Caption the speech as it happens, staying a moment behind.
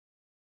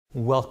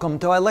Welcome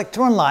to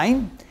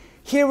ilectureonline.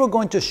 Here we're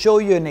going to show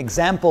you an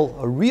example,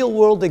 a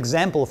real-world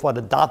example of what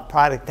a dot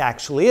product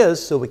actually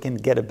is, so we can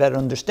get a better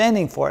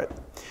understanding for it.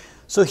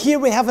 So here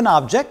we have an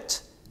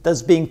object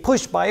that's being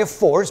pushed by a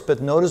force,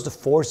 but notice the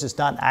force is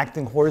not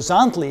acting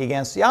horizontally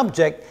against the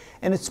object,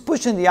 and it's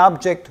pushing the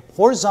object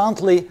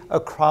horizontally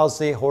across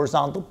the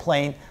horizontal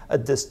plane a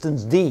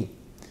distance d.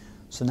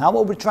 So now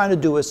what we're trying to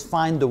do is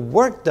find the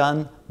work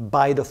done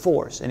by the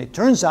force, and it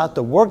turns out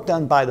the work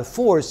done by the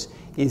force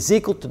is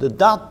equal to the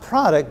dot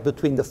product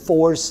between the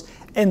force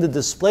and the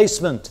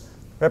displacement,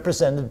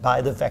 represented by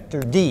the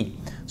vector d.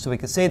 So we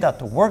can say that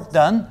the work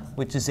done,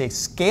 which is a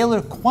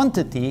scalar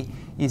quantity,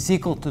 is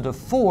equal to the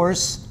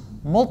force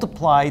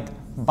multiplied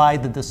by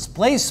the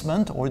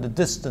displacement, or the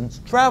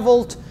distance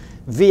traveled,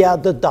 via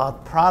the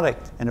dot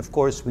product. And of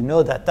course we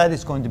know that that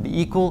is going to be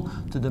equal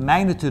to the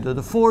magnitude of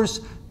the force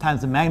times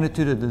the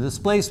magnitude of the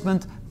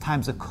displacement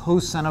times the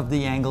cosine of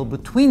the angle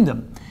between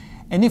them.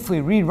 And if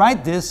we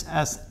rewrite this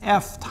as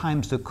f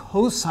times the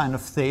cosine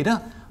of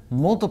theta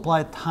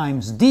multiplied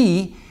times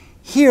d,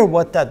 here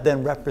what that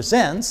then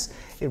represents,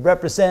 it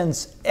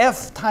represents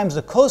f times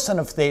the cosine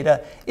of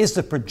theta is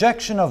the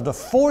projection of the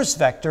force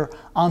vector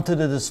onto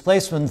the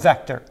displacement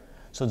vector.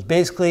 So it's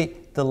basically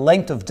the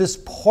length of this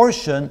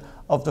portion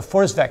of the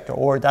force vector,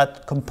 or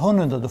that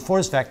component of the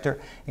force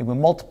vector, and we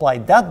multiply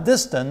that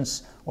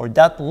distance, or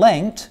that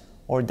length,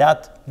 or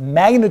that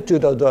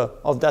magnitude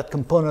of that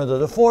component of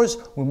the force,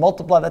 we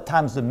multiply that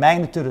times the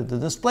magnitude of the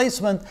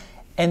displacement,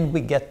 and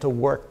we get the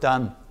work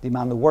done, the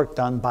amount of work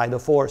done by the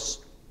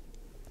force.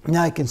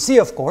 Now I can see,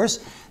 of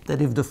course,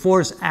 that if the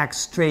force acts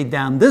straight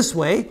down this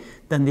way,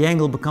 then the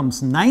angle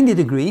becomes 90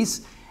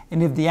 degrees,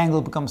 and if the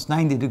angle becomes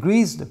 90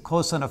 degrees, the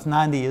cosine of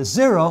 90 is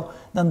 0,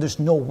 then there's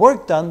no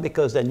work done,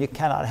 because then you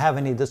cannot have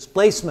any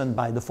displacement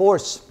by the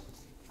force.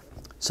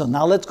 So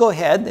now let's go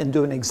ahead and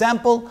do an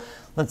example.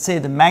 Let's say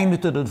the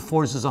magnitude of the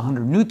force is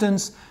 100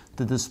 newtons,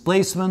 the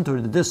displacement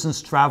or the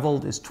distance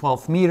traveled is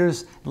 12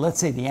 meters. Let's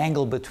say the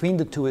angle between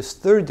the two is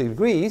 30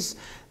 degrees.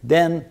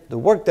 Then the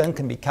work done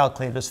can be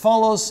calculated as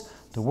follows.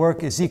 The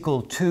work is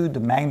equal to the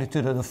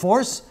magnitude of the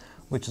force,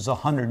 which is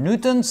 100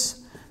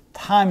 newtons,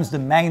 times the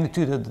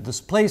magnitude of the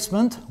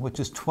displacement, which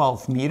is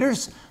 12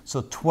 meters.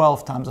 So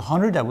 12 times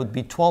 100, that would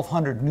be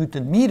 1200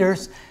 newton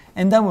meters.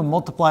 And then we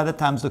multiply that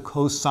times the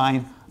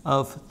cosine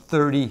of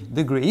 30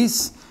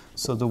 degrees.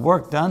 So the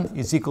work done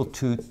is equal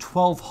to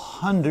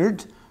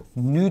 1200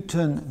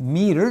 newton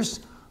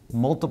meters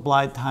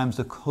multiplied times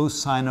the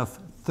cosine of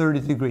 30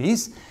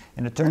 degrees.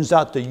 And it turns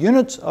out the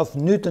unit of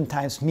Newton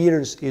times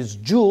meters is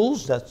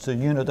joules. That's the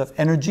unit of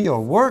energy or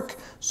work.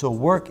 So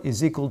work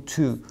is equal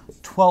to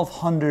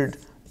 1200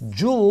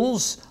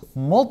 joules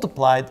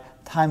multiplied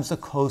times the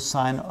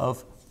cosine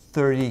of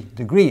 30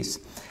 degrees.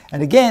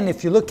 And again,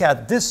 if you look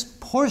at this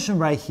portion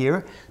right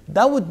here,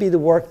 that would be the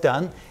work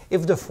done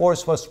if the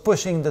force was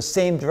pushing the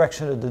same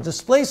direction of the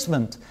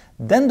displacement.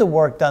 Then the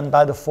work done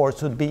by the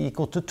force would be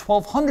equal to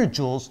 1200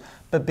 joules,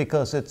 but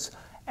because it's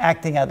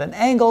acting at an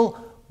angle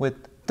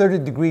with 30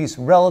 degrees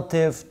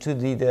relative to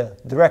the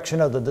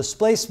direction of the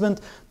displacement,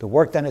 the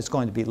work done is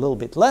going to be a little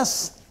bit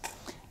less.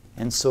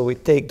 And so we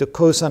take the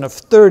cosine of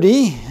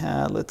 30,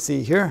 let's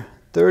see here,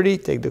 30,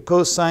 take the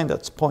cosine,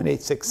 that's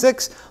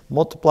 0.866,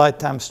 multiplied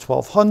times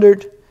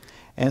 1200,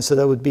 and so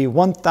that would be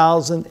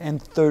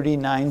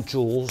 1039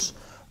 joules,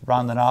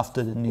 rounded off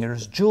to the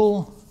nearest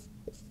joule.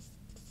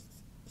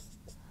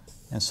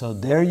 And so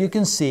there you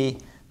can see,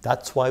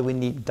 that's why we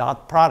need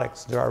dot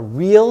products. There are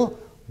real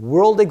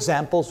world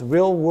examples,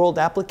 real world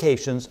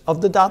applications of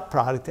the dot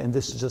product, and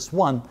this is just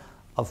one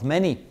of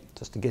many,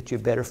 just to get you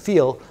a better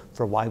feel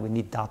for why we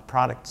need dot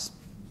products.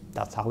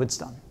 That's how it's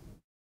done.